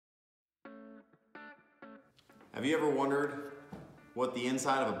Have you ever wondered what the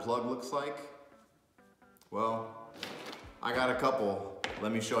inside of a plug looks like? Well, I got a couple.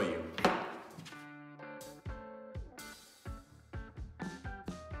 Let me show you.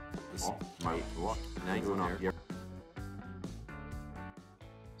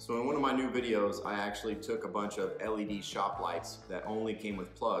 So in one of my new videos, I actually took a bunch of LED shop lights that only came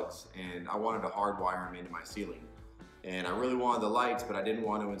with plugs, and I wanted to hardwire them into my ceiling. And I really wanted the lights, but I didn't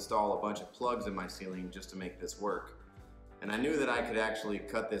want to install a bunch of plugs in my ceiling just to make this work. And I knew that I could actually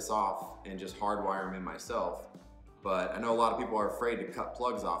cut this off and just hardwire them in myself. But I know a lot of people are afraid to cut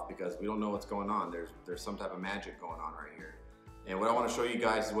plugs off because we don't know what's going on. There's some type of magic going on right here. And what I want to show you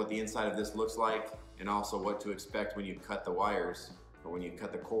guys is what the inside of this looks like, and also what to expect when you cut the wires, or when you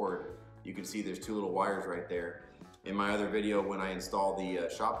cut the cord. You can see there's two little wires right there. In my other video, when I install the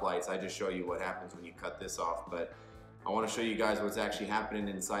shop lights, I just show you what happens when you cut this off. But I want to show you guys what's actually happening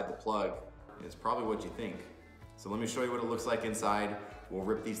inside the plug. And it's probably what you think. So let me show you what it looks like inside. We'll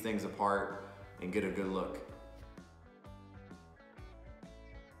rip these things apart and get a good look.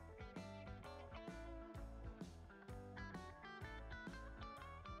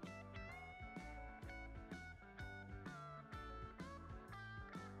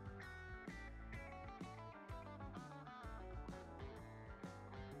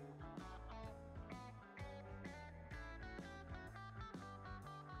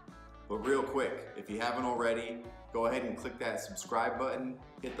 But real quick, if you haven't already, go ahead and click that subscribe button,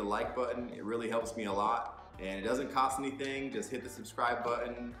 hit the like button. It really helps me a lot, and it doesn't cost anything. Just hit the subscribe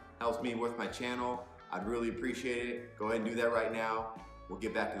button, helps me with my channel. I'd really appreciate it. Go ahead and do that right now. We'll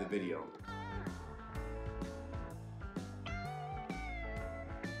get back to the video.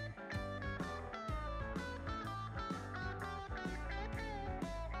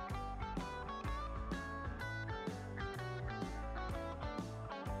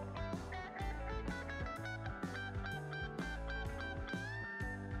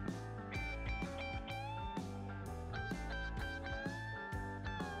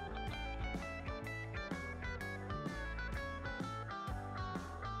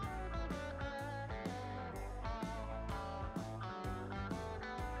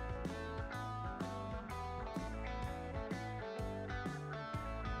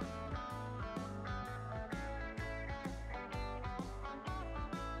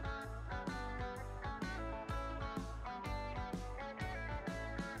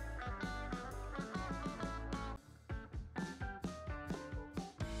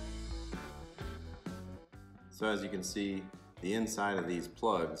 So as you can see, the inside of these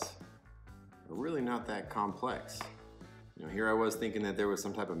plugs are really not that complex. You know, here I was thinking that there was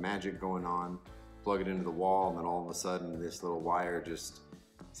some type of magic going on, plug it into the wall, and then all of a sudden this little wire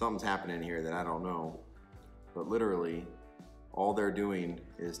something's happening here that I don't know. But literally, all they're doing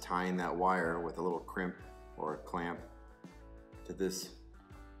is tying that wire with a little crimp or a clamp to this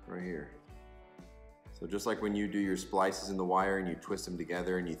right here. So just like when you do your splices in the wire and you twist them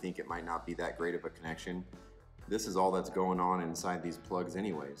together and you think it might not be that great of a connection, this is all that's going on inside these plugs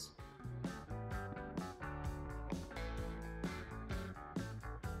anyways.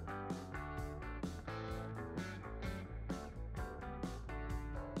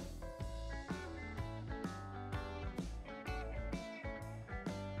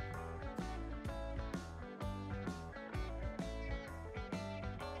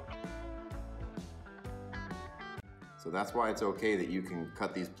 So that's why it's okay that you can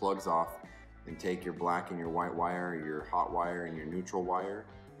cut these plugs off and take your black and your white wire, your hot wire and your neutral wire,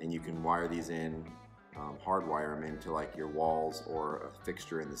 and you can wire these in, hardwire them into like your walls or a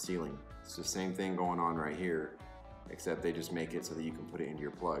fixture in the ceiling. It's the same thing going on right here, except they just make it so that you can put it into your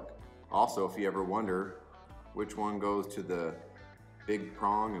plug. Also, if you ever wonder which one goes to the big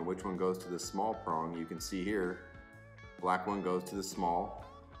prong and which one goes to the small prong, you can see here, black one goes to the small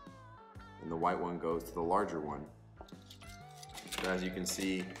and the white one goes to the larger one. So as you can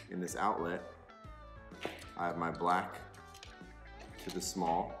see in this outlet, I have my black to the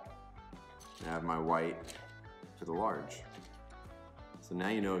small, and I have my white to the large. So now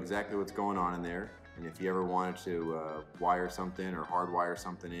you know exactly what's going on in there, and if you ever wanted to wire something or hardwire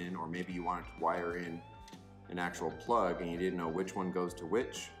something in, or maybe you wanted to wire in an actual plug and you didn't know which one goes to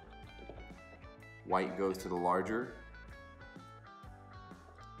which, white goes to the larger,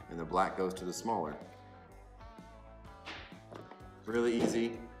 and the black goes to the smaller. Really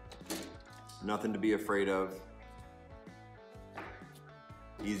easy, nothing to be afraid of.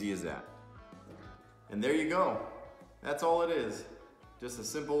 Easy as that. And there you go. That's all it is. Just a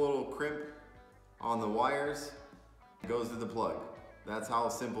simple little crimp on the wires, goes to the plug. That's how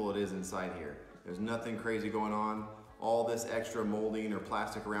simple it is inside here. There's nothing crazy going on. All this extra molding or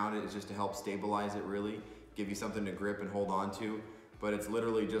plastic around it is just to help stabilize it really. give you something to grip and hold on to, but it's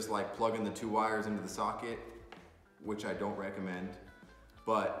literally just like plugging the 2 wires into the socket, which I don't recommend,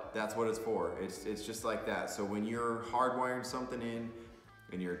 but that's what it's for. It's just like that. So when you're hardwiring something in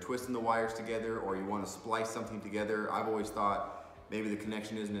and you're twisting the wires together, or you want to splice something together, I've always thought maybe the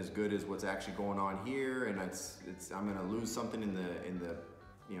connection isn't as good as what's actually going on here, and I'm gonna lose something in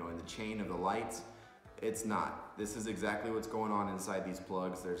the chain of the lights. It's not. This is exactly what's going on inside these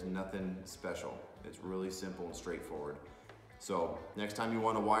plugs. There's nothing special. It's really simple and straightforward. So next time you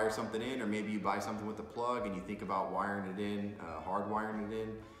want to wire something in, or maybe you buy something with a plug and you think about wiring it in, hard wiring it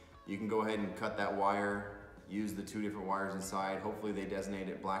in, you can go ahead and cut that wire, use the 2 different wires inside. Hopefully they designate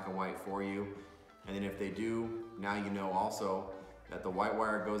it black and white for you. And then if they do, now you know also that the white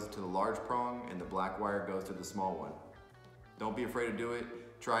wire goes to the large prong and the black wire goes to the small one. Don't be afraid to do it.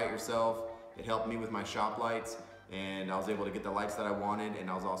 Try it yourself. It helped me with my shop lights, and I was able to get the lights that I wanted, and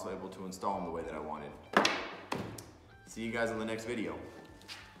I was also able to install them the way that I wanted. See you guys in the next video.